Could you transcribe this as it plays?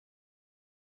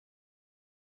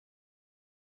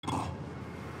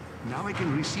Now I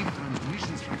can receive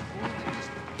transmissions from all these.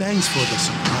 Thanks for the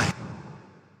supply.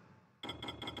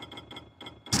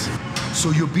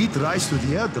 So you beat Rais to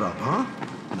the airdrop, huh?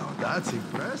 Now that's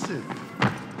impressive.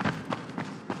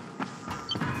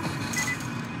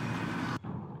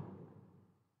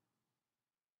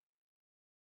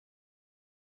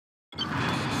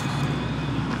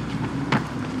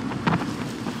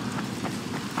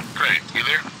 Great, you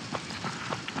there?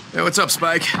 Hey, what's up,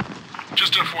 Spike?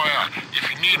 Just FYI,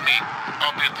 if you need me,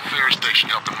 I'll be at the ferry station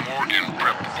helping Morgan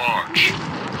prep the barge.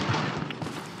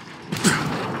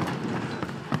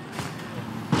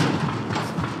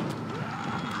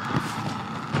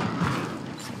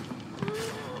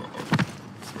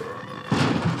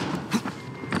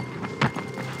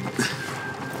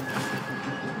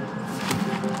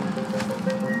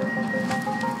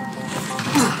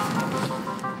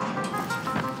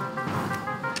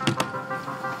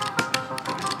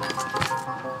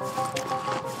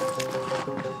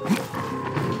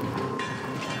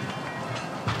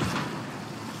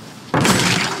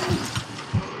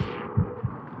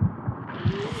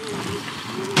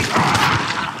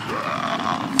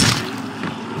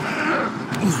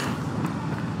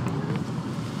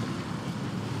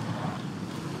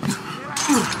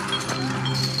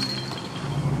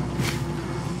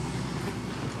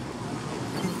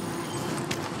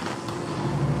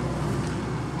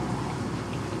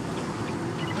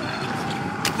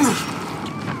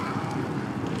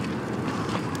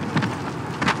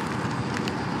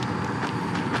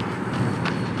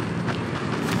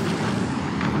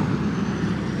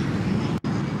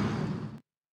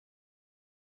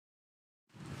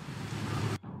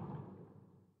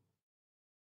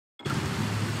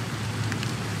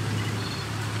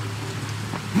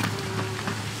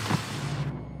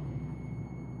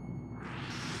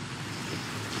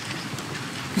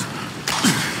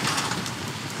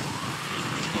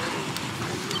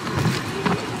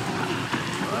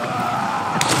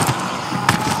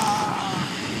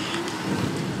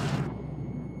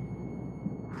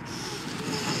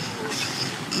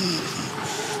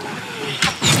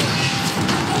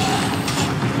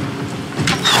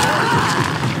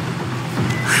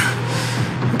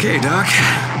 Okay, Doc.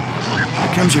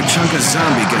 Here comes your chunk of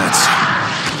zombie guts.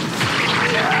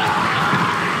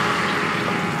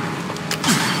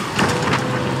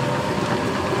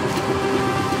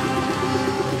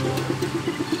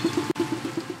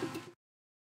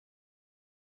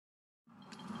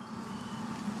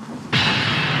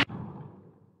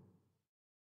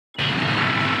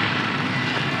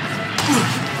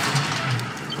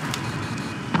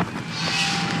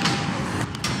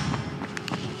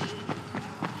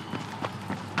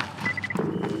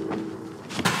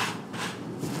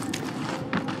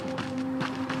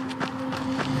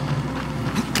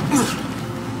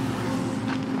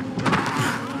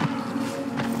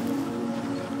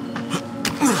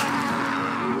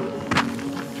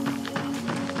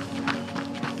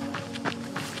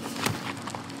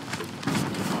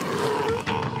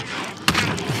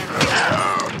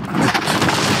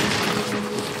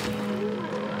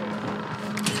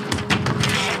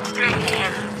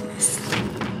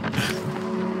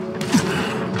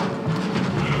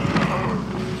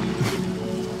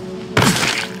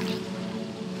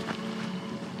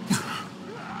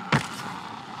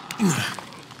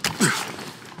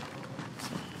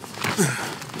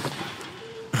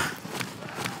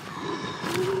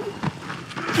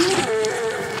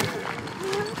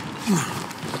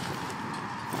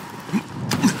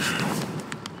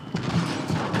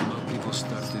 People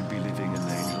started believing in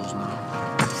angels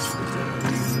now. If there are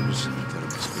angels, there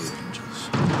must be angels.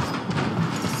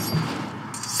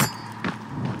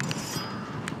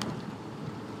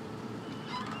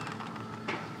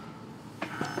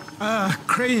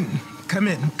 Crane, come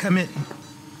in, come in.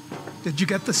 Did you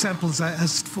get the samples I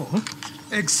asked for?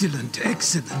 Excellent,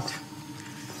 excellent.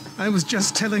 I was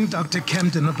just telling Dr.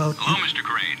 Camden about... Hello, Mr.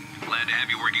 Crane. Glad to have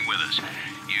you working with us.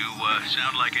 You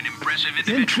sound like an impressive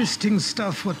individual. Interesting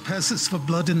stuff, what passes for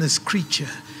blood in this creature.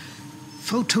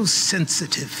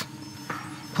 Photosensitive.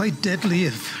 Quite deadly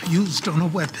if used on a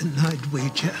weapon, I'd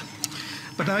wager.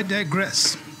 But I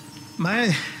digress.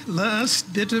 My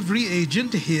last bit of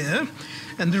reagent here,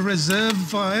 and a reserve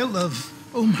vial of...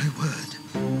 oh my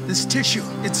word. This tissue,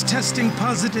 it's testing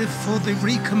positive for the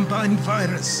recombined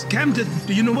virus. Camden,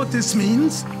 do you know what this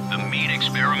means? The meat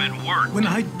experiment worked. When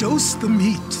I dose the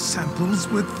meat samples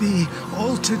with the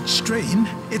altered strain,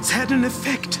 it's had an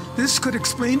effect. This could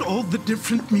explain all the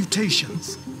different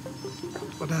mutations.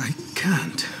 But I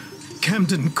can't.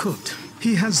 Camden could.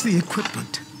 He has the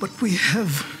equipment, but we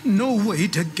have no way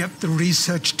to get the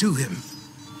research to him.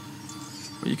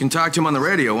 Well, you can talk to him on the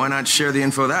radio. Why not share the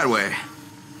info that way?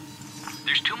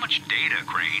 There's too much data,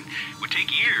 Crane. It would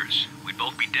take years. We'd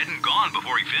both be dead and gone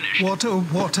before he finished.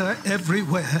 Water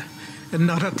everywhere, and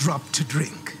not a drop to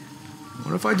drink.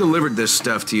 What if I delivered this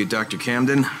stuff to you, Dr.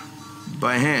 Camden?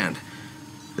 By hand.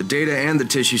 The data and the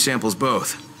tissue samples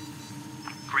both.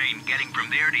 Crane, getting from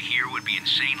there to here would be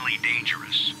insanely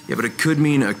dangerous. Yeah, but it could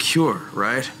mean a cure,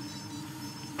 right?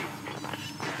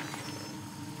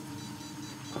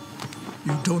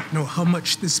 You don't know how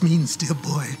much this means, dear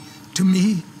boy. To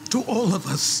me, to all of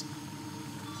us.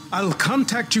 I'll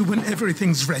contact you when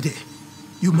everything's ready.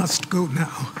 You must go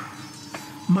now.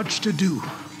 Much to do.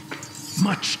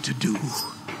 Much to do.